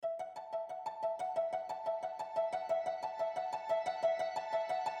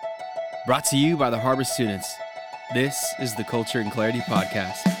Brought to you by the Harbor students. This is the Culture and Clarity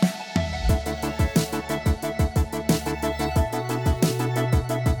Podcast.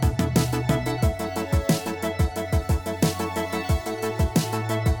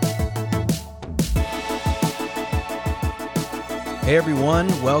 Hey everyone,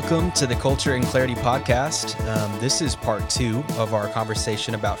 welcome to the Culture and Clarity Podcast. This is part 2 of our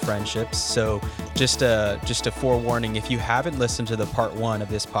conversation about friendships. So just a forewarning, if you haven't listened to the part 1 of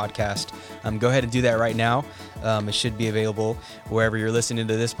this podcast, go ahead and do that right now. It should be available wherever you're listening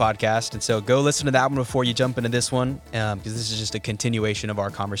to this podcast. And so go listen to that one before you jump into this one, because this is just a continuation of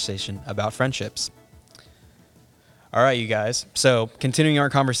our conversation about friendships. All right, you guys. So continuing our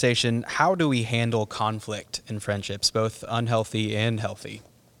conversation, how do we handle conflict in friendships, both unhealthy and healthy?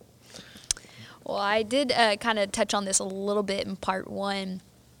 Well, I did kind of touch on this a little bit in part 1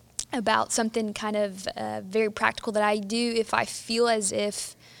 about something kind of very practical that I do if I feel as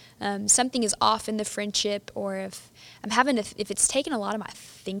if something is off in the friendship, or if it's taken a lot of my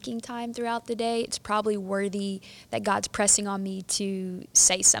thinking time throughout the day, it's probably worthy that God's pressing on me to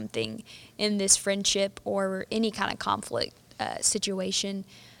say something in this friendship or any kind of conflict situation.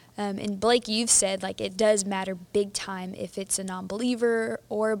 And Blake, you've said, like, it does matter big time if it's a non-believer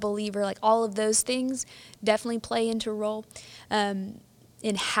or a believer. Like, all of those things definitely play into a role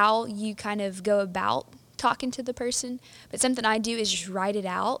in how you kind of go about talking to the person. But something I do is just write it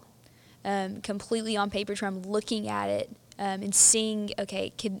out completely on paper, where I'm looking at it and seeing,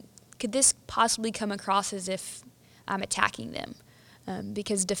 okay, could this possibly come across as if I'm attacking them?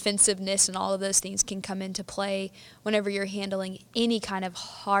 Because defensiveness and all of those things can come into play whenever you're handling any kind of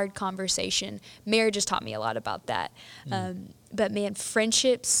hard conversation. Marriage has taught me a lot about that. But man,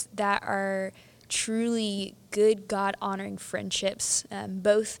 friendships that are truly good, God-honoring friendships,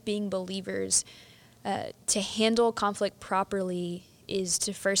 both being believers, to handle conflict properly is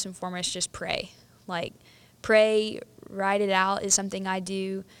to first and foremost just pray. Like, pray, write it out is something I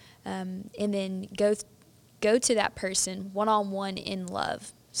do, and then go to that person one-on-one in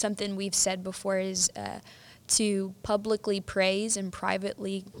love. Something we've said before is to publicly praise and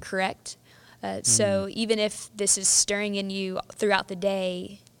privately correct. So even if this is stirring in you throughout the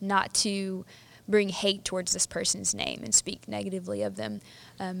day, not to bring hate towards this person's name and speak negatively of them,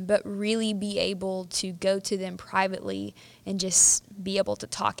 but really be able to go to them privately and just be able to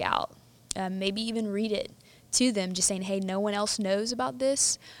talk out. Maybe even read it to them, just saying, hey, no one else knows about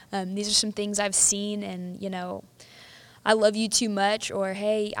this. These are some things I've seen, and, I love you too much, or,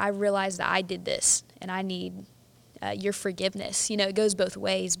 hey, I realize that I did this, and I need your forgiveness. It goes both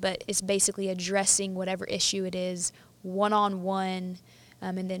ways, but it's basically addressing whatever issue it is one-on-one.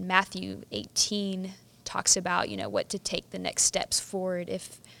 And then Matthew 18 talks about, what to take the next steps forward.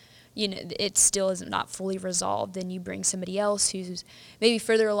 If, it still is not fully resolved, then you bring somebody else who's maybe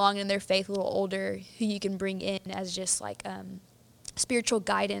further along in their faith, a little older, who you can bring in as just like spiritual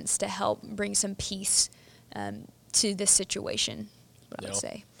guidance to help bring some peace to this situation, I would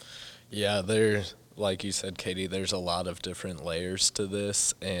say. Yeah, there's, like you said, Katie, there's a lot of different layers to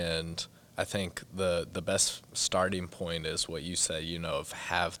this, and I think the best starting point is what you said, of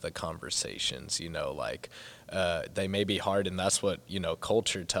have the conversations, they may be hard, and that's what,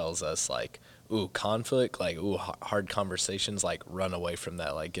 culture tells us, like, ooh, conflict, like, ooh, hard conversations, like, run away from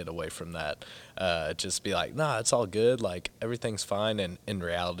that, like, get away from that. Just be like, nah, it's all good, like, everything's fine, and in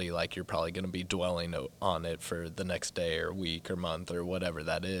reality, like, you're probably going to be dwelling on it for the next day or week or month or whatever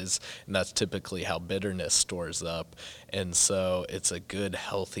that is, and that's typically how bitterness stores up. And so it's a good,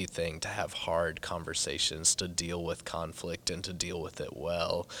 healthy thing to have hard conversations, to deal with conflict and to deal with it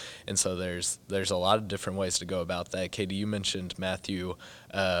well. And so there's a lot of different ways to go about that. Katie, you mentioned Matthew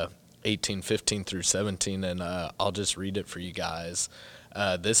 18:15 through 17, and I'll just read it for you guys.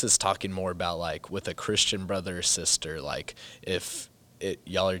 This is talking more about, like, with a Christian brother or sister, like, if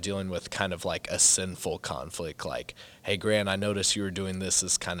y'all are dealing with kind of like a sinful conflict, like, hey, Grant, I noticed you were doing this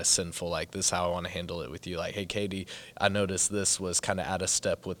is kind of sinful, like, this is how I want to handle it with you. Like, hey, Katie, I noticed this was kind of out of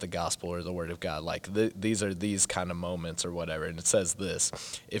step with the gospel or the word of God. Like, these are these kind of moments or whatever. And it says this: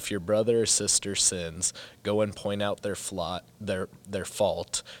 if your brother or sister sins, go and point out their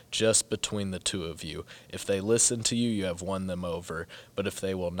fault just between the two of you. If they listen to you, you have won them over. But if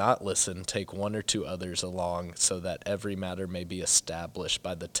they will not listen, take 1 or 2 others along, so that every matter may be established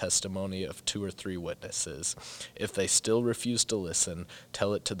by the testimony of 2 or 3 witnesses. If they still refuse to listen,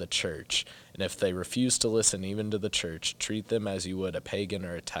 tell it to the church. And if they refuse to listen even to the church, treat them as you would a pagan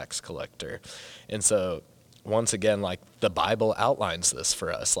or a tax collector. And so once again, like, the Bible outlines this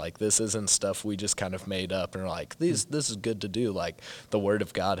for us. Like, this isn't stuff we just kind of made up and are like, this is good to do. Like, the Word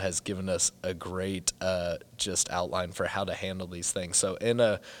of God has given us a great just outline for how to handle these things. So in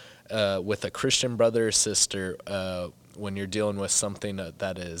a with a Christian brother or sister, when you're dealing with something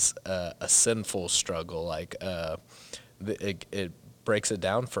that is a sinful struggle, like it breaks it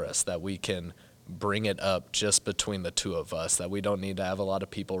down for us that we can bring it up just between the two of us, that we don't need to have a lot of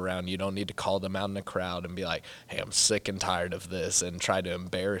people around. You don't need to call them out in a crowd and be like, hey, I'm sick and tired of this, and try to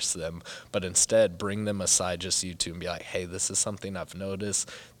embarrass them, but instead bring them aside, just you two, and be like, hey, this is something I've noticed.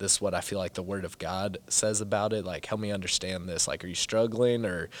 This is what I feel like the Word of God says about it. Like, help me understand this. Like, are you struggling,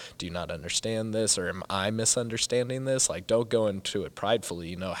 or do you not understand this, or am I misunderstanding this? Like, don't go into it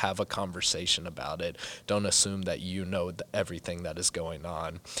pridefully, have a conversation about it. Don't assume that you know everything that is going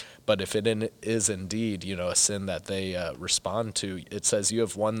on. But if it is indeed, a sin that they respond to, it says you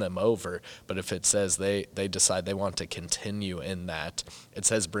have won them over. But if it says they decide they want to continue in that, it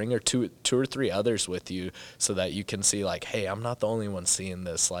says bring two or three others with you, so that you can see, like, hey, I'm not the only one seeing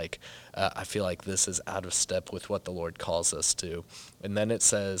this. Like, I feel like this is out of step with what the Lord calls us to. And then it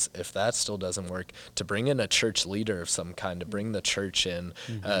says, if that still doesn't work, to bring in a church leader of some kind, to bring the church in,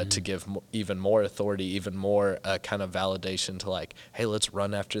 to give even more authority, even more kind of validation to, like, hey, let's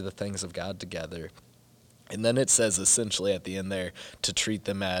run after the things of God together. And then it says essentially at the end there to treat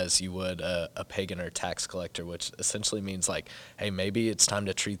them as you would a pagan or tax collector, which essentially means, like, hey, maybe it's time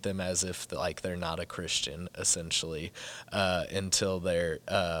to treat them as if they're not a Christian, essentially, until they're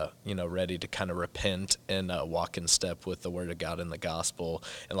ready to kind of repent and walk in step with the Word of God and the gospel.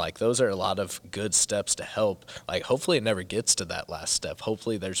 And, like, those are a lot of good steps to help. Like, hopefully it never gets to that last step.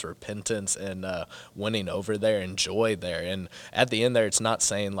 Hopefully there's repentance and winning over there and joy there. And at the end there, it's not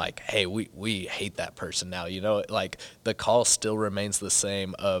saying, like, hey, we hate that person now. Like, the call still remains the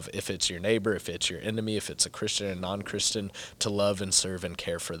same of, if it's your neighbor, if it's your enemy, if it's a Christian and non-Christian, to love and serve and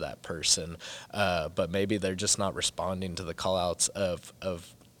care for that person. But maybe they're just not responding to the call outs of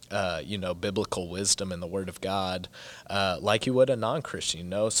biblical wisdom and the Word of God, like you would a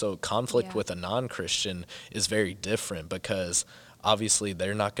non-Christian, So conflict with a non-Christian is very different, because obviously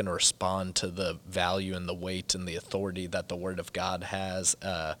they're not going to respond to the value and the weight and the authority that the Word of God has,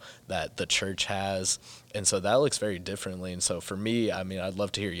 that the church has. And so that looks very differently. And so for me, I'd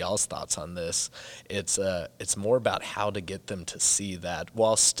love to hear y'all's thoughts on this. It's more about how to get them to see that,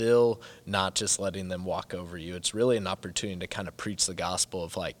 while still not just letting them walk over you. It's really an opportunity to kind of preach the gospel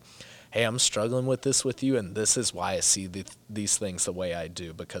of, like, hey, I'm struggling with this with you, and this is why I see these things the way I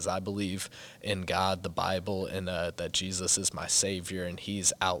do, because I believe in God, the Bible, and that Jesus is my Savior, and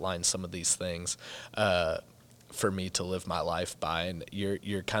He's outlined some of these things for me to live my life by, and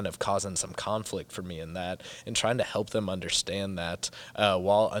you're kind of causing some conflict for me in that, and trying to help them understand that,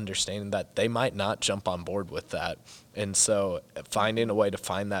 while understanding that they might not jump on board with that. And so finding a way to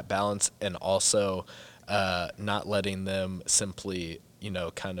find that balance, and also not letting them simply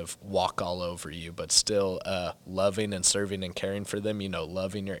kind of walk all over you, but still loving and serving and caring for them,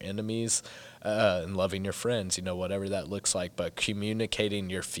 loving your enemies and loving your friends, whatever that looks like. But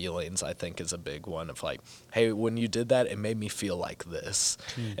communicating your feelings, I think, is a big one of, like, hey, when you did that, it made me feel like this.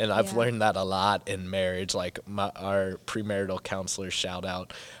 And I've learned that a lot in marriage. Like, our premarital counselor, shout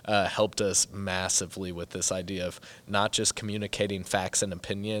out, helped us massively with this idea of not just communicating facts and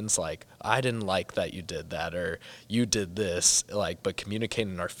opinions, like, I didn't like that you did that, or you did this, like, but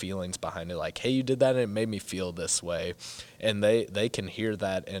communicating our feelings behind it, like, hey, you did that and it made me feel this way. And they can hear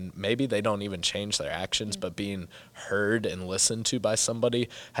that, and maybe they don't even change their actions, but being heard and listened to by somebody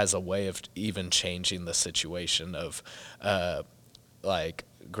has a way of even changing the situation of, like,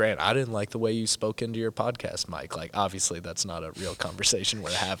 Grant, I didn't like the way you spoke into your podcast, Mike. Like, obviously that's not a real conversation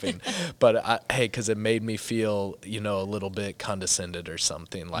we're having, but hey, because it made me feel, a little bit condescended or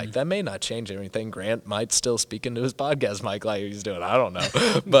something. Like, that may not change anything. Grant might still speak into his podcast, Mike, like he's doing. I don't know.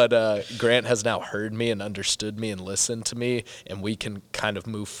 But Grant has now heard me and understood me and listened to me, and we can kind of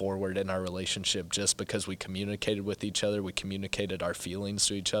move forward in our relationship just because we communicated with each other. We communicated our feelings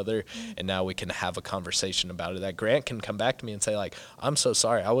to each other, and now we can have a conversation about it. That Grant can come back to me and say, like, I'm so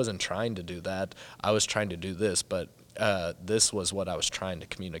sorry. I wasn't trying to do that. I was trying to do this, but this was what I was trying to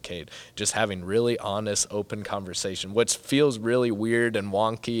communicate. Just having really honest, open conversation, which feels really weird and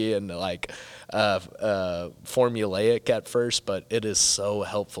wonky and like formulaic at first, but it is so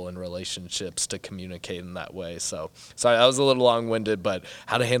helpful in relationships to communicate in that way. So, sorry, I was a little long-winded, but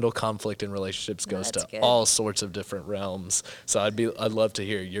how to handle conflict in relationships goes to all sorts of different realms. So I'd love to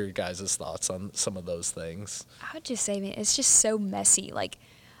hear your guys' thoughts on some of those things. I would just say, man, it's just so messy. Like,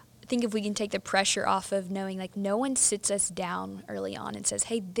 I think if we can take the pressure off of knowing, like, no one sits us down early on and says,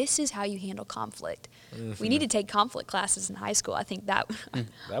 hey, this is how you handle conflict. Mm-hmm. We need to take conflict classes in high school. I think that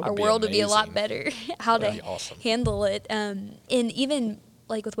our world would be a lot better how to handle it. And even,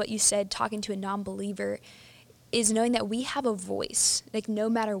 like, with what you said, talking to a non-believer, is knowing that we have a voice, like no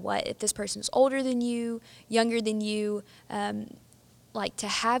matter what, if this person's older than you, younger than you, like to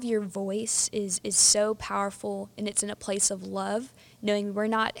have your voice is so powerful, and it's in a place of love, knowing we're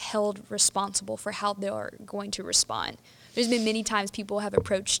not held responsible for how they're going to respond. There's been many times people have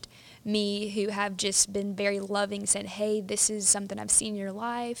approached me who have just been very loving, said, hey, this is something I've seen in your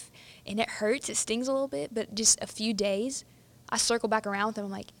life, and it hurts, it stings a little bit, but just a few days, I circle back around with them,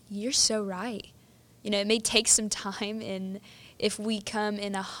 I'm like, you're so right. It may take some time, and if we come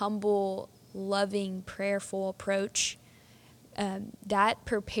in a humble, loving, prayerful approach, that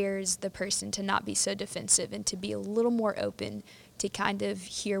prepares the person to not be so defensive and to be a little more open to kind of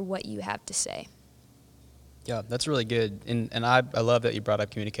hear what you have to say. Yeah, that's really good. And I love that you brought up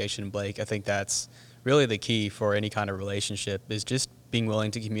communication, Blake. I think that's really the key for any kind of relationship, is just being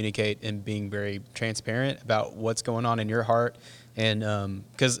willing to communicate and being very transparent about what's going on in your heart. And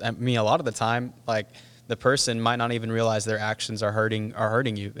because a lot of the time, like, the person might not even realize their actions are hurting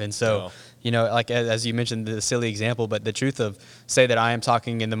you. And so, like as you mentioned, the silly example, but the truth of, say that I am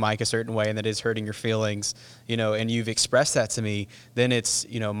talking in the mic a certain way and that is hurting your feelings, and you've expressed that to me, then it's,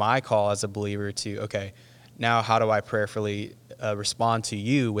 my call as a believer to, okay, now how do I prayerfully respond to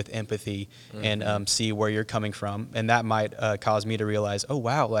you with empathy and see where you're coming from? And that might cause me to realize, oh,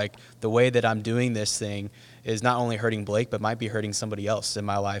 wow, like the way that I'm doing this thing is not only hurting Blake, but might be hurting somebody else in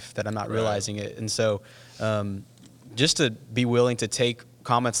my life that I'm not realizing it. And so just to be willing to take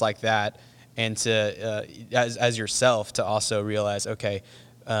comments like that and to, as yourself, to also realize, okay,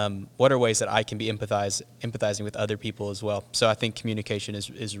 what are ways that I can be empathizing with other people as well? So I think communication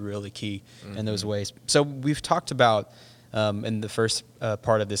is really key in those ways. So we've talked about in the first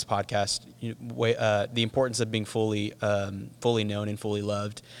part of this podcast, the importance of being fully known and fully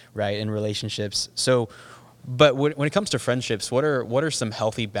loved, right, in relationships. So, but when it comes to friendships, what are some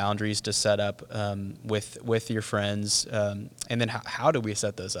healthy boundaries to set up with your friends, and then how do we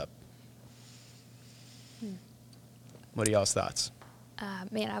set those up? What are y'all's thoughts?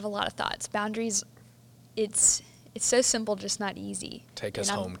 Man, I have a lot of thoughts. Boundaries, it's so simple, just not easy. Take us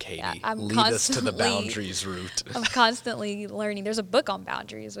home, Katie. Lead us to the boundaries route. I'm constantly learning. There's a book on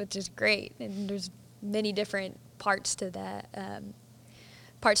boundaries, which is great, and there's many different parts to that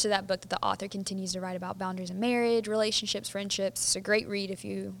book that the author continues to write about boundaries in marriage, relationships, friendships. It's a great read.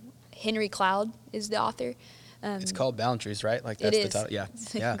 Henry Cloud is the author. It's called Boundaries, right? Like that's the title. Yeah,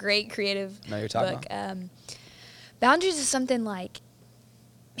 it's a great creative book. Boundaries is something like,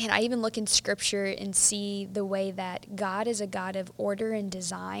 man, I even look in Scripture and see the way that God is a God of order and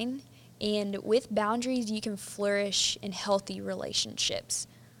design, and with boundaries, you can flourish in healthy relationships.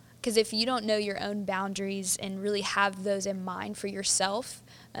 Because if you don't know your own boundaries and really have those in mind for yourself,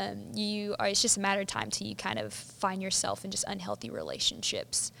 it's just a matter of time till you kind of find yourself in just unhealthy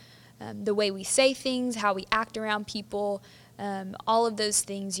relationships. The way we say things, how we act around people, all of those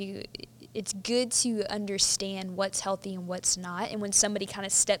things, it's good to understand what's healthy and what's not. And when somebody kind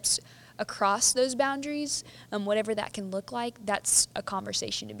of steps across those boundaries, whatever that can look like, that's a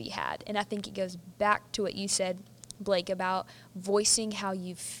conversation to be had. And I think it goes back to what you said, Blake, about voicing how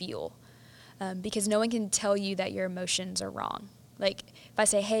you feel. Because no one can tell you that your emotions are wrong. Like if I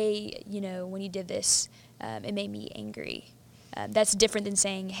say, hey, when you did this, it made me angry. That's different than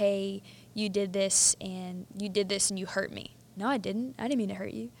saying, hey, you did this and you hurt me. No, I didn't. I didn't mean to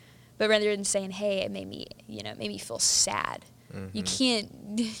hurt you. But rather than saying, hey, it made me feel sad. You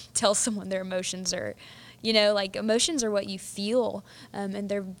can't tell someone their emotions are, emotions are what you feel, and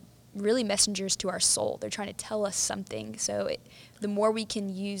they're really messengers to our soul. They're trying to tell us something. So the more we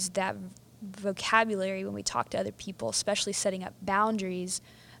can use that vocabulary when we talk to other people, especially setting up boundaries,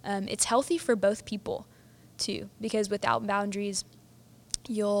 it's healthy for both people too, because without boundaries,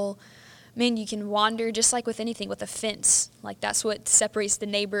 you can wander just like with anything, with a fence. Like that's what separates the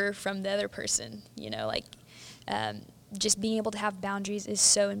neighbor from the other person, just being able to have boundaries is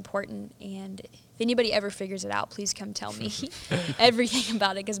so important. And if anybody ever figures it out, please come tell me everything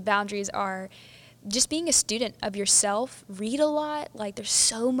about it, because boundaries are just being a student of yourself. Read a lot. Like there's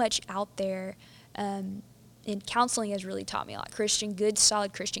so much out there. And counseling has really taught me a lot. Good,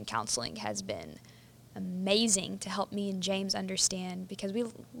 solid Christian counseling has been amazing to help me and James understand, because we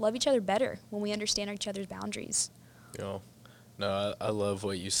love each other better when we understand each other's boundaries. No, I love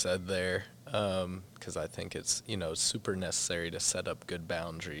what you said there, because I think it's super necessary to set up good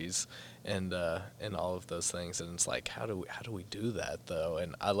boundaries and all of those things. And it's like, how do we do that though?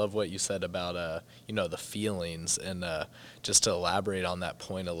 And I love what you said about the feelings, and just to elaborate on that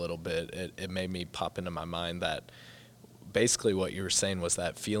point a little bit, it made me pop into my mind that basically what you were saying was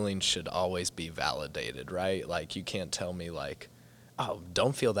that feelings should always be validated, right? Like you can't tell me like, oh,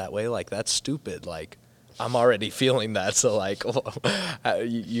 don't feel that way, like that's stupid, like I'm already feeling that. So like,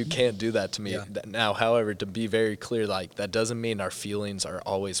 you can't do that to me. Yeah. Now, however, to be very clear, like that doesn't mean our feelings are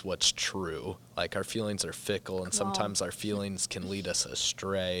always what's true. Like our feelings are fickle, and sometimes our feelings can lead us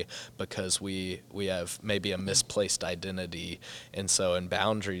astray because we have maybe a misplaced identity. And so in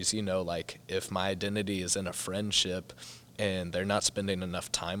boundaries, like if my identity is in a friendship and they're not spending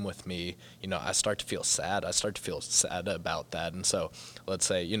enough time with me, I start to feel sad. I start to feel sad about that. And so let's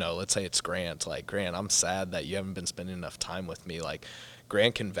say it's Grant. Like, Grant, I'm sad that you haven't been spending enough time with me. Like,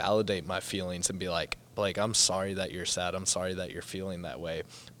 Grant can validate my feelings and be like, Blake, I'm sorry that you're sad. I'm sorry that you're feeling that way.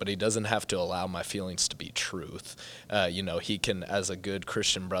 But he doesn't have to allow my feelings to be truth. He can, as a good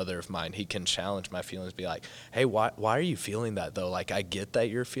Christian brother of mine, he can challenge my feelings, be like, hey, why are you feeling that though? Like, I get that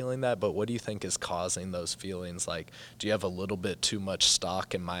you're feeling that, but what do you think is causing those feelings? Like, do you have a little bit too much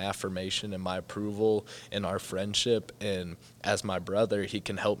stock in my affirmation and my approval in our friendship? And as my brother, he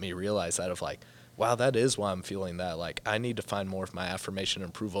can help me realize that of like, wow, that is why I'm feeling that. Like, I need to find more of my affirmation and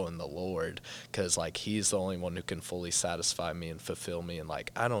approval in the Lord, because, like, he's the only one who can fully satisfy me and fulfill me. And,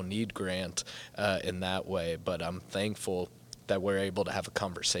 like, I don't need Grant in that way, but I'm thankful that we're able to have a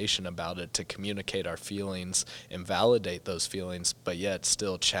conversation about it, to communicate our feelings and validate those feelings, but yet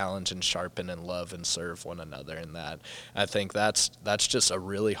still challenge and sharpen and love and serve one another in that. I think that's just a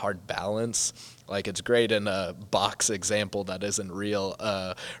really hard balance. Like, it's great in a box example that isn't real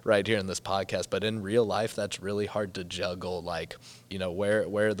right here in this podcast, but in real life, that's really hard to juggle. Like, where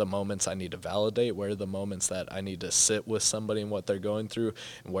are the moments I need to validate? Where are the moments that I need to sit with somebody and what they're going through?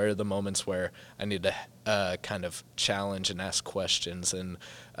 And where are the moments where I need to kind of challenge and ask questions and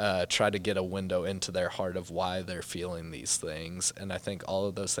try to get a window into their heart of why they're feeling these things? And I think all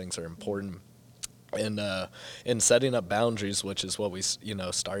of those things are important. And in setting up boundaries, which is what we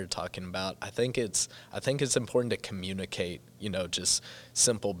started talking about, I think it's important to communicate, just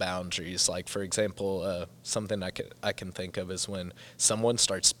simple boundaries. Like, for example, something I can think of is when someone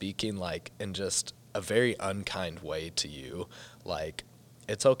starts speaking like in just a very unkind way to you. Like,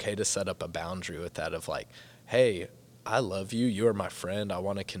 it's okay to set up a boundary with that of like, hey, I love you. You are my friend. I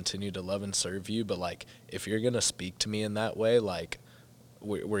want to continue to love and serve you. But like, if you're gonna speak to me in that way, like,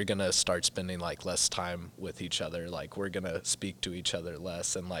 we're going to start spending like less time with each other. Like, we're going to speak to each other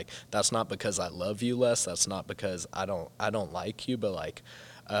less. And like, that's not because I love you less. That's not because I don't like you, but like,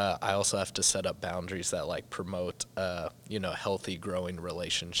 I also have to set up boundaries that like promote, healthy growing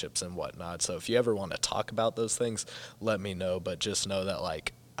relationships and whatnot. So if you ever want to talk about those things, let me know, but just know that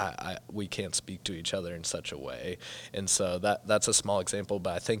like, we can't speak to each other in such a way. And so that's a small example,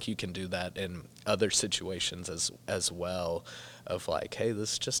 but I think you can do that in other situations as well, of like, hey,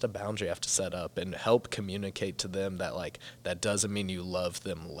 this is just a boundary I have to set up, and help communicate to them that like, that doesn't mean you love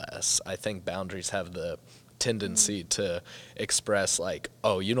them less. I think boundaries have the tendency to express like,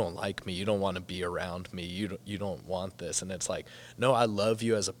 oh, you don't like me, you don't want to be around me, you don't want this. And it's like, no, I love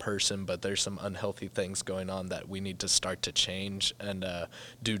you as a person, but there's some unhealthy things going on that we need to start to change and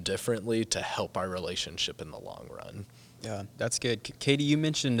do differently to help our relationship in the long run. Yeah, that's good. Katie, you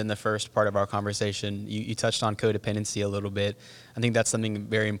mentioned in the first part of our conversation, you touched on codependency a little bit. I think that's something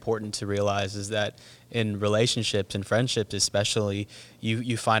very important to realize, is that in relationships and friendships especially,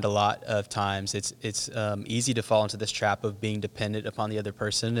 you find a lot of times it's easy to fall into this trap of being dependent upon the other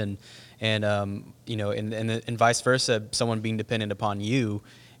person, and vice versa, someone being dependent upon you.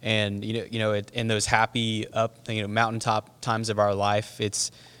 And in those happy mountaintop times of our life,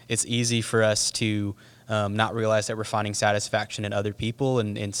 it's easy for us to not realize that we're finding satisfaction in other people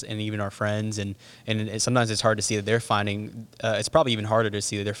and even our friends, and sometimes it's hard to see that they're finding. It's probably even harder to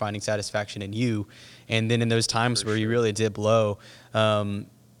see that they're finding satisfaction in you. And then in those times where you really dip low,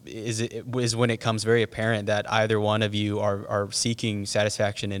 is when it comes very apparent that either one of you are seeking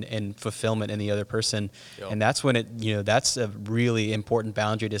satisfaction and fulfillment in the other person. Yep. And that's when that's a really important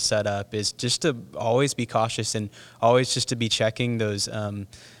boundary to set up, is just to always be cautious and always just to be checking those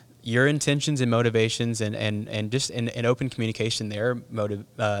your intentions and motivations, and just in open communication, their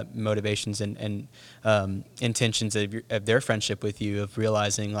motivations and intentions of their friendship with you, of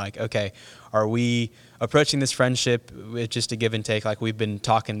realizing like, okay, are we approaching this friendship with just a give and take, like we've been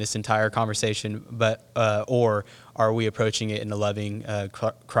talking this entire conversation, but or are we approaching it in a loving,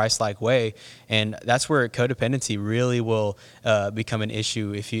 Christ-like way? And that's where codependency really will become an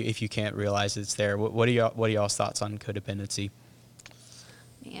issue if you can't realize it's there. What are y'all's thoughts on codependency?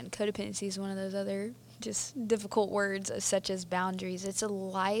 Man, codependency is one of those other just difficult words, such as boundaries. It's a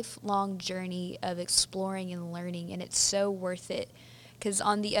lifelong journey of exploring and learning, and it's so worth it, because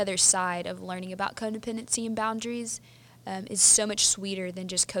on the other side of learning about codependency and boundaries is so much sweeter than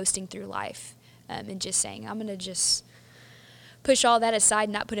just coasting through life and just saying, I'm going to just push all that aside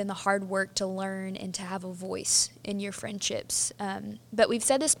and not put in the hard work to learn and to have a voice in your friendships. But we've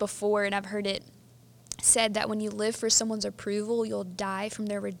said this before, and I've heard it said that when you live for someone's approval, you'll die from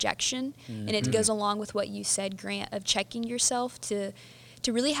their rejection. Mm-hmm. And it goes along with what you said, Grant, of checking yourself to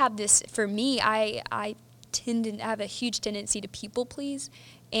really have this. For me, I have a huge tendency to people please,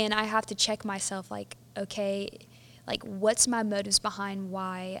 and I have to check myself, like, okay, like, what's my motives behind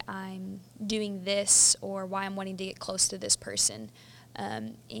why I'm doing this or why I'm wanting to get close to this person?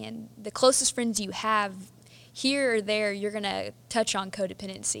 And the closest friends you have, here or there, you're going to touch on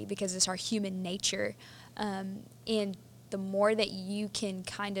codependency because it's our human nature. And the more that you can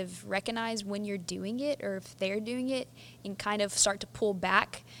kind of recognize when you're doing it or if they're doing it and kind of start to pull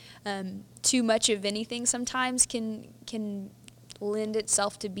back, too much of anything sometimes can lend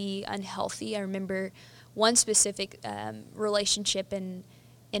itself to be unhealthy. I remember one specific relationship in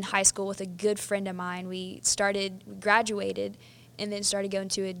high school with a good friend of mine. We graduated, and then started going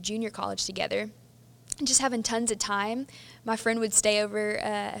to a junior college together. And just having tons of time. My friend would stay over.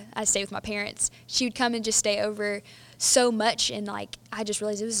 I'd stay with my parents. She would come and just stay over so much, and like I just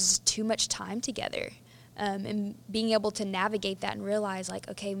realized it was just too much time together. And being able to navigate that and realize, like,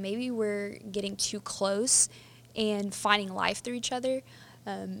 okay, maybe we're getting too close and finding life through each other.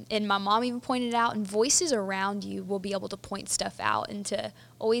 And my mom even pointed it out, and voices around you will be able to point stuff out, and to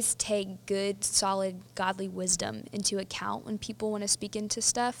always take good, solid, godly wisdom into account when people want to speak into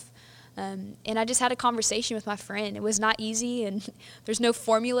stuff. And I just had a conversation with my friend. It was not easy, and there's no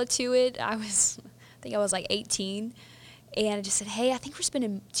formula to it. I think I was like 18, and I just said, hey, I think we're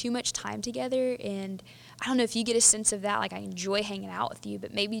spending too much time together, and I don't know if you get a sense of that. Like, I enjoy hanging out with you,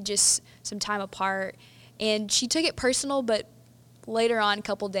 but maybe just some time apart. And she took it personal, but later on, a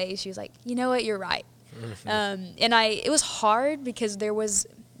couple days, she was like, you know what, you're right. And it was hard because there was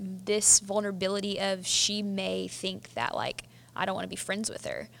this vulnerability of she may think that, like, I don't want to be friends with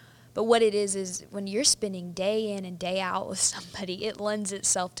her. But what it is when you're spending day in and day out with somebody, it lends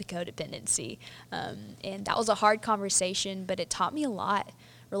itself to codependency. And that was a hard conversation, but it taught me a lot.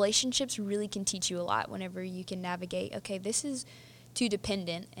 Relationships really can teach you a lot whenever you can navigate, okay, this is too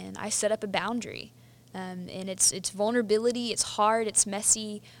dependent, and I set up a boundary. And it's vulnerability, it's hard, it's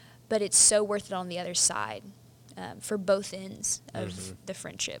messy, but it's so worth it on the other side for both ends of the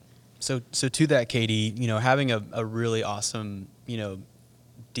friendship. So to that, Katie, having a really awesome,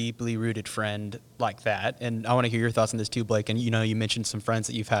 deeply rooted friend like that, and I want to hear your thoughts on this too, Blake. And you mentioned some friends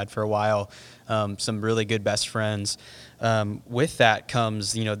that you've had for a while, some really good best friends. With that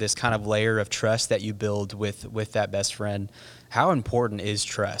comes this kind of layer of trust that you build with that best friend. How important is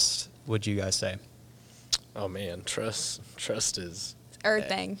trust, would you guys say? Oh man, trust is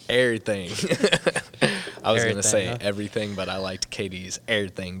everything. Everything. I was going to say everything, but I liked Katie's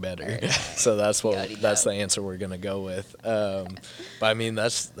everything better. So that's the answer we're going to go with. But I mean,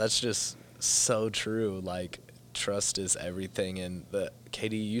 that's just so true. Like, trust is everything. And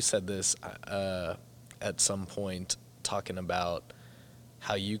Katie, you said this at some point, talking about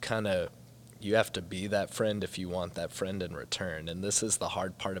how you have to be that friend if you want that friend in return. And this is the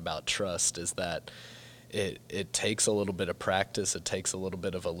hard part about trust, is that it takes a little bit of practice. It takes a little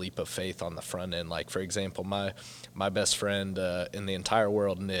bit of a leap of faith on the front end. Like, for example, my best friend in the entire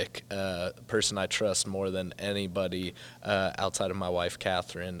world, Nick, person I trust more than anybody outside of my wife,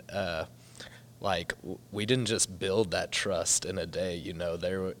 Catherine, we didn't just build that trust in a day.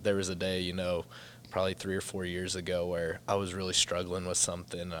 There was a day, probably 3 or 4 years ago, where I was really struggling with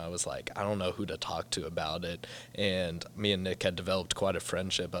something, and I was like, I don't know who to talk to about it. And me and Nick had developed quite a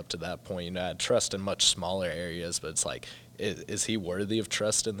friendship up to that point. I had trust in much smaller areas, but it's like, is he worthy of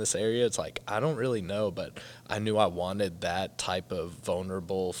trust in this area? It's like, I don't really know, but I knew I wanted that type of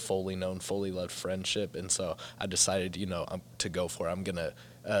vulnerable, fully known, fully loved friendship. And so I decided, to go for it. I'm going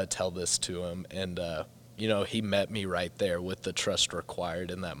to tell this to him. And, he met me right there with the trust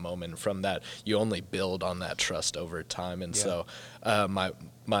required in that moment. From that, you only build on that trust over time. And so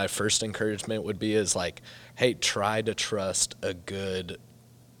my first encouragement would be hey, try to trust a good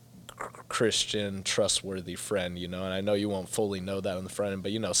Christian, trustworthy friend, and I know you won't fully know that on the front end,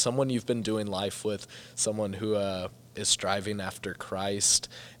 but, someone you've been doing life with, someone who is striving after Christ,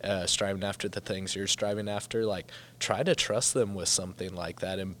 striving after the things you're striving after, try to trust them with something like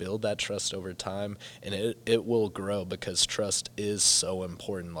that and build that trust over time, and it will grow, because trust is so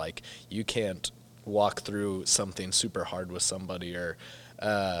important. You can't walk through something super hard with somebody or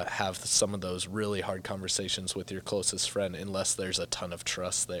have some of those really hard conversations with your closest friend unless there's a ton of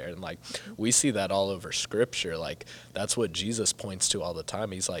trust there. And we see that all over Scripture. That's what Jesus points to all the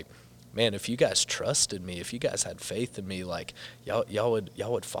time. He's like, man, if you guys trusted me, if you guys had faith in me, like y'all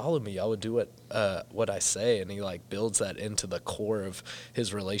would follow me, y'all would do what I say. And he like builds that into the core of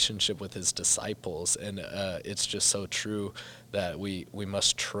his relationship with his disciples. And it's just so true that we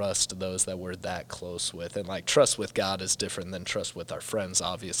must trust those that we're that close with. And like trust with God is different than trust with our friends,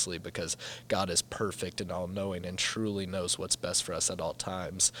 obviously, because God is perfect and all-knowing and truly knows what's best for us at all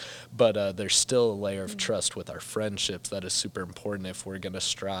times. But there's still a layer of trust with our friendships that is super important if we're going to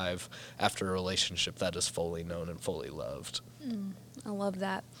strive after a relationship that is fully known and fully loved. I love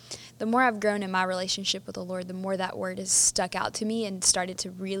that. The more I've grown in my relationship with the Lord, the more that word has stuck out to me and started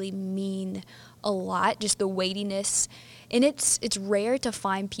to really mean a lot, just the weightiness. And it's rare to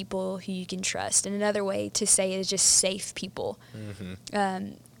find people who you can trust. And another way to say it is just safe people.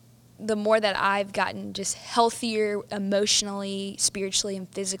 The more that I've gotten just healthier emotionally, spiritually, and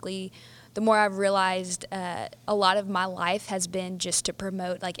physically, the more I've realized a lot of my life has been just to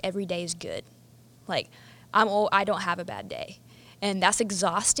promote, like, every day is good. Like, I don't have a bad day. And that's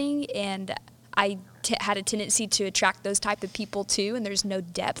exhausting, and I had a tendency to attract those type of people too, and there's no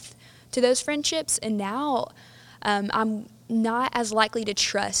depth to those friendships. And now I'm not as likely to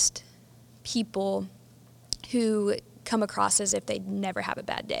trust people who come across as if they'd never have a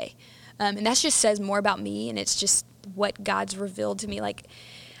bad day. And that just says more about me, and it's just what God's revealed to me. Like,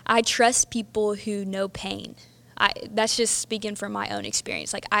 I trust people who know pain. That's just speaking from my own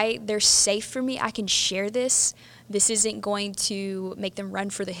experience. Like, they're safe for me. I can share this. This isn't going to make them run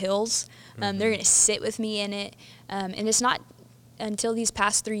for the hills. They're going to sit with me in it. And it's not until these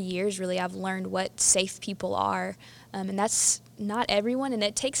past 3 years, really, I've learned what safe people are. And that's not everyone, and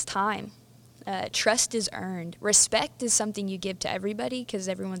it takes time. Trust is earned. Respect is something you give to everybody because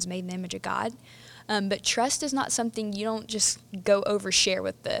everyone's made in the image of God. But trust is not something you don't just go overshare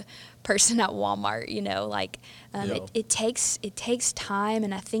with the person at Walmart, like it takes time,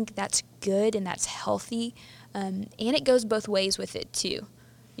 and I think that's good and that's healthy. And it goes both ways with it too.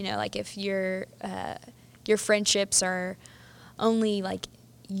 Like if your friendships are only like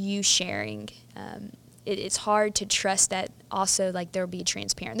you sharing, it's hard to trust that also like there'll be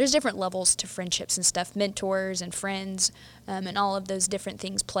transparent. There's different levels to friendships and stuff, mentors and friends, and all of those different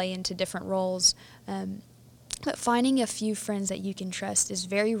things play into different roles. But finding a few friends that you can trust is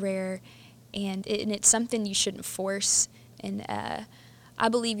very rare, and it's something you shouldn't force. And I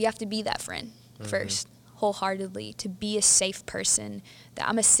believe you have to be that friend first, wholeheartedly, to be a safe person. That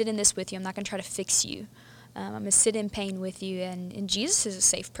I'm going to sit in this with you. I'm not going to try to fix you. I'm going to sit in pain with you. And Jesus is a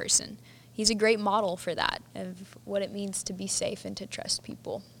safe person. He's a great model for that, of what it means to be safe and to trust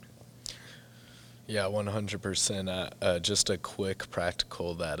people. Yeah, 100%. Just a quick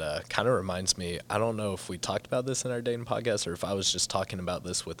practical that kind of reminds me, I don't know if we talked about this in our dating podcast or if I was just talking about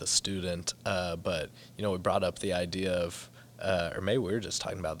this with a student, but, we brought up the idea of, or maybe we were just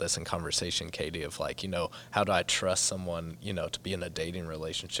talking about this in conversation, Katie, of like, how do I trust someone, to be in a dating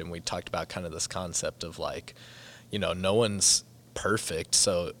relationship? And we talked about kind of this concept of like, no one's perfect,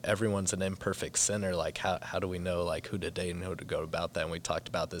 so everyone's an imperfect sinner. Like how do we know like who to date and who to go about that? And we talked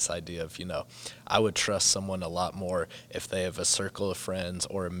about this idea of I would trust someone a lot more if they have a circle of friends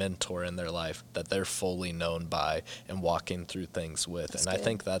or a mentor in their life that they're fully known by and walking through things with. That's and good. I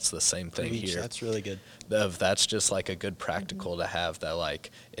think that's the same thing here. That's really good. That's just like a good practical to have, that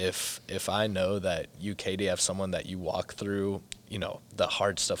like if I know that you, Katie, have someone that you walk through the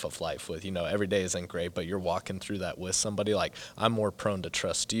hard stuff of life with, every day isn't great, but you're walking through that with somebody, like I'm more prone to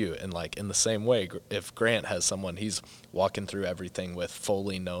trust you. And like in the same way, if Grant has someone he's walking through everything with,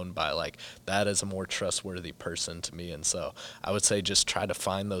 fully known by, like that is a more trustworthy person to me. And so I would say just try to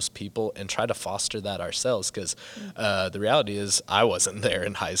find those people and try to foster that ourselves, because the reality is I wasn't there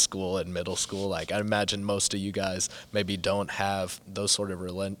in high school and middle school. Like I imagine most of you guys maybe don't have those sort of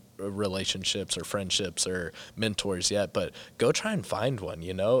relationships or friendships or mentors yet, but go try and find one.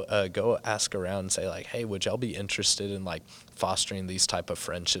 Go ask around and say like, hey, would y'all be interested in like fostering these type of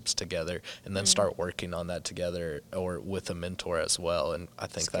friendships together, and then start working on that together or with a mentor as well. And I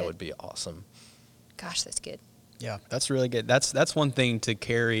think that would be awesome. Gosh, that's good. Yeah, that's really good. That's one thing to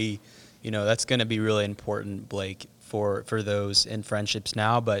carry, that's going to be really important, Blake, for those in friendships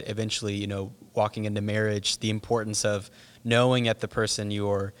now, but eventually, walking into marriage, the importance of knowing that the person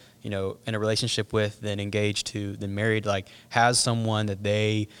you're, in a relationship with, then engaged to, then married, like has someone that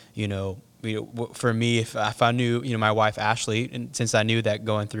they, for me, if I knew, my wife, Ashley, and since I knew that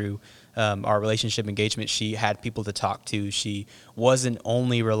going through our relationship engagement, she had people to talk to. She wasn't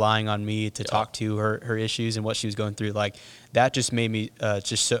only relying on me to talk to her issues and what she was going through. Like that just made me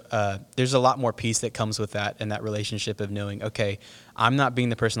there's a lot more peace that comes with that, and that relationship of knowing, okay, I'm not being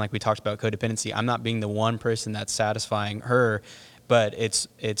the person, like we talked about codependency. I'm not being the one person that's satisfying her, but it's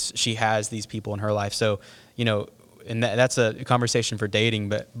she has these people in her life. So, and that's a conversation for dating,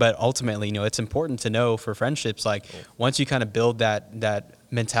 but ultimately, it's important to know for friendships, like once you kind of build that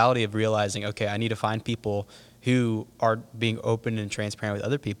mentality of realizing, okay, I need to find people who are being open and transparent with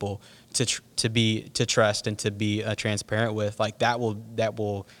other people to trust and to be transparent with, like that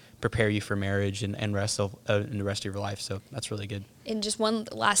will prepare you for marriage and the rest of your life. So that's really good. And just one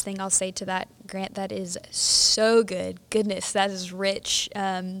last thing I'll say to that, Grant, that is so good. Goodness, that is rich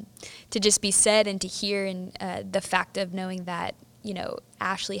to just be said and to hear. And the fact of knowing that,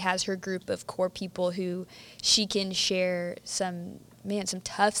 Ashley has her group of core people who she can share some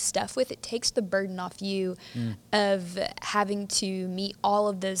tough stuff with. It takes the burden off you of having to meet all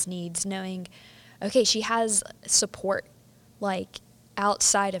of those needs, knowing, okay, she has support, like,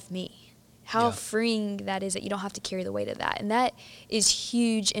 outside of me. How freeing that is that you don't have to carry the weight of that. And that is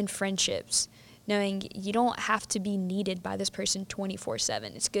huge in friendships, knowing you don't have to be needed by this person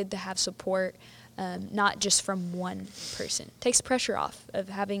 24/7. It's good to have support, not just from one person. It takes pressure off of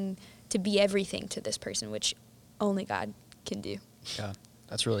having to be everything to this person, which only God can do. Yeah,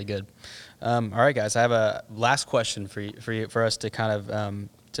 that's really good. All right, guys, I have a last question for us to kind of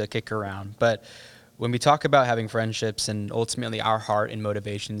to kick around. But when we talk about having friendships and ultimately our heart and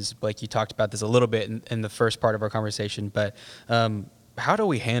motivations, Blake, you talked about this a little bit in the first part of our conversation, but how do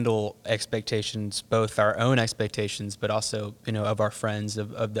we handle expectations, both our own expectations, but also, of our friends,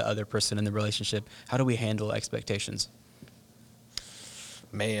 of the other person in the relationship? How do we handle expectations?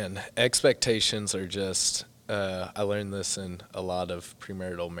 Man, expectations are just, I learned this in a lot of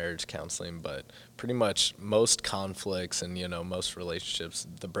premarital marriage counseling, but pretty much most conflicts and, most relationships,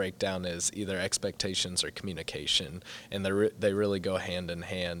 the breakdown is either expectations or communication, and they really go hand in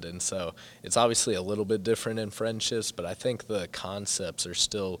hand. And so it's obviously a little bit different in friendships, but I think the concepts are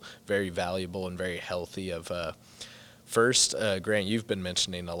still very valuable and very healthy of First, Grant, you've been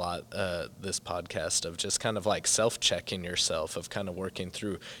mentioning a lot this podcast of just kind of like self-checking yourself, of kind of working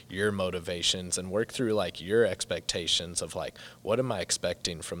through your motivations and work through like your expectations of like, what am I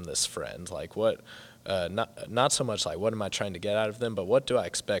expecting from this friend? Like what, not so much like what am I trying to get out of them, but what do I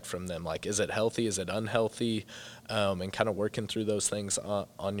expect from them? Like, is it healthy? Is it unhealthy? And kind of working through those things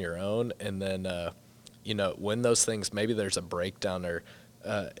on your own. And then, when those things, maybe there's a breakdown or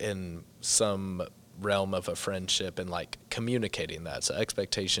in some realm of a friendship and like communicating that, so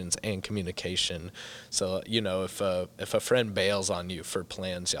expectations and communication. So if a friend bails on you for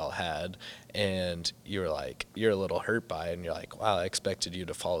plans y'all had and you're a little hurt by it and you're like, wow, I expected you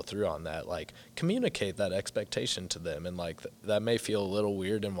to follow through on that, like communicate that expectation to them. And like that may feel a little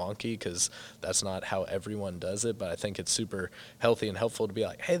weird and wonky because that's not how everyone does it, but I think it's super healthy and helpful to be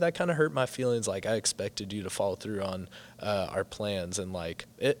like, hey, that kind of hurt my feelings, like I expected you to follow through on our plans, and like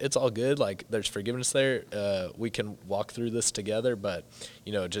it's all good, like there's forgiveness there, we can walk through this together, but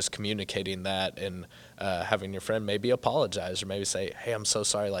just communicating that and having your friend maybe apologize or maybe say, hey, I'm so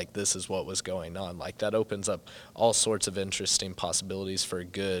sorry, like this is what was going on, like that opens up all sorts of interesting possibilities for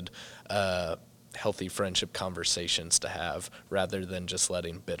good healthy friendship conversations to have, rather than just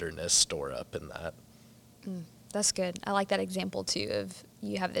letting bitterness store up in that. That's good. I like that example too of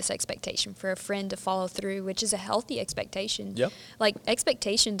you have this expectation for a friend to follow through, which is a healthy expectation. Yep. Like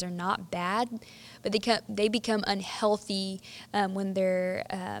expectations are not bad, but they become unhealthy when they're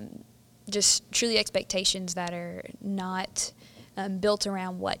just truly expectations that are not built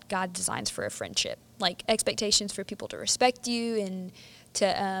around what God designs for a friendship. Like expectations for people to respect you and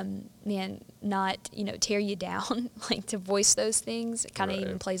to not tear you down, like to voice those things. It kind of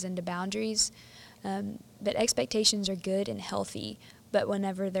even plays into boundaries. But expectations are good and healthy, but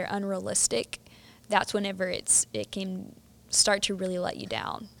whenever they're unrealistic, that's whenever it can start to really let you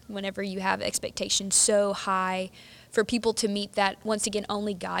down. Whenever you have expectations so high for people to meet that, once again,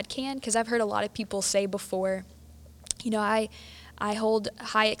 only God can. Because I've heard a lot of people say before, I hold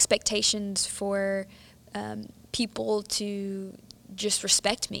high expectations for people to just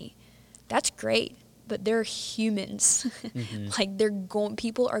respect me. That's great. But they're humans. Like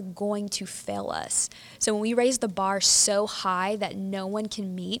people are going to fail us. So when we raise the bar so high that no one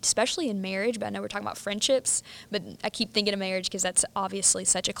can meet, especially in marriage, but I know we're talking about friendships, but I keep thinking of marriage because that's obviously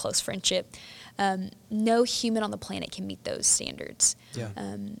such a close friendship. No human on the planet can meet those standards. Yeah.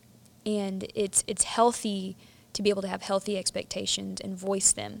 And it's healthy to be able to have healthy expectations and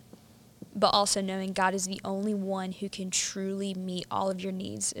voice them, but also knowing God is the only one who can truly meet all of your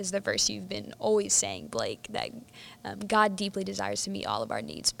needs, is the verse you've been always saying, Blake, that God deeply desires to meet all of our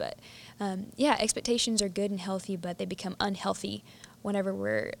needs. But expectations are good and healthy, but they become unhealthy whenever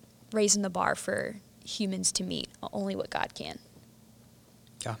we're raising the bar for humans to meet only what God can.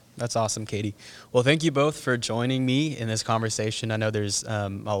 Yeah, that's awesome, Katie. Well, thank you both for joining me in this conversation. I know there's a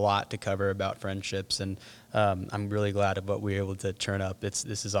lot to cover about friendships, and I'm really glad of what we were able to churn up. This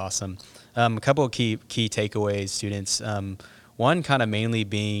is awesome. A couple of key takeaways, students. One kind of mainly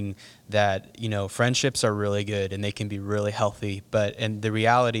being that, friendships are really good and they can be really healthy, and the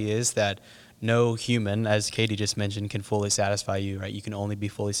reality is that no human, as Katie just mentioned, can fully satisfy you, right? You can only be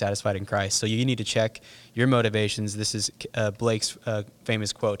fully satisfied in Christ. So you need to check your motivations. This is Blake's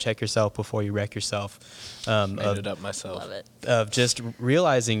famous quote, check yourself before you wreck yourself. Made it up myself. Love it. Of just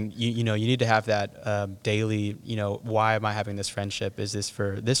realizing, you need to have that daily, why am I having this friendship? Is this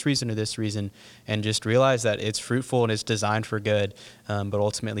for this reason or this reason? And just realize that it's fruitful and it's designed for good, but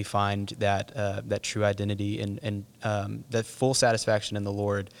ultimately find that true identity and that full satisfaction in the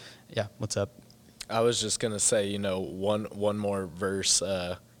Lord. Yeah, what's up? I was just going to say, one more verse,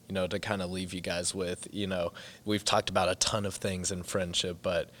 to kind of leave you guys with. We've talked about a ton of things in friendship,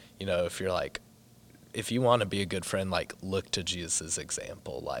 but, if you want to be a good friend, look to Jesus'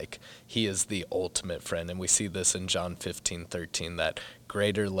 example. He is the ultimate friend. And we see this in John 15:13, that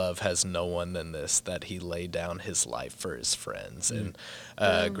greater love has no one than this, that he laid down his life for his friends. And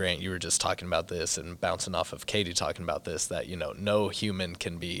Grant, you were just talking about this and bouncing off of Katie talking about this, that, no human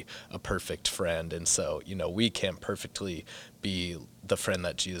can be a perfect friend. And so, we can't perfectly be the friend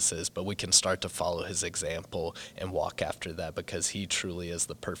that Jesus is, but we can start to follow his example and walk after that, because he truly is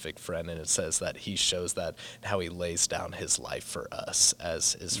the perfect friend. And it says that he shows that how he lays down his life for us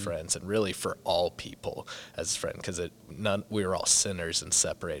as his friends, and really for all people as his friend, because we were all sinners and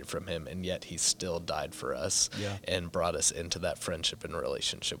separated from him, and yet he still died for us and brought us into that friendship and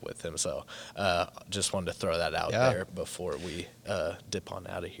relationship with him. So just wanted to throw that out there before we dip on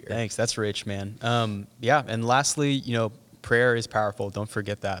out of here. Thanks. That's rich, man. And lastly, prayer is powerful. Don't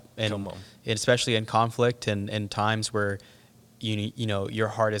forget that. And especially in conflict and times where your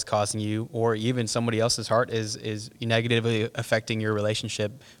heart is causing you, or even somebody else's heart is negatively affecting your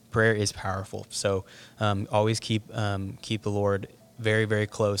relationship, prayer is powerful. So always keep the Lord very, very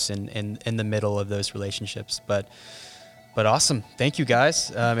close and in the middle of those relationships. But awesome. Thank you,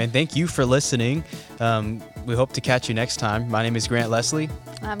 guys. And thank you for listening. We hope to catch you next time. My name is Grant Leslie.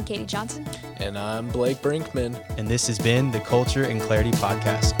 I'm Katie Johnson. And I'm Blake Brinkman. And this has been the Culture and Clarity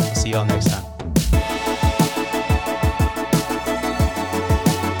Podcast. See y'all next time.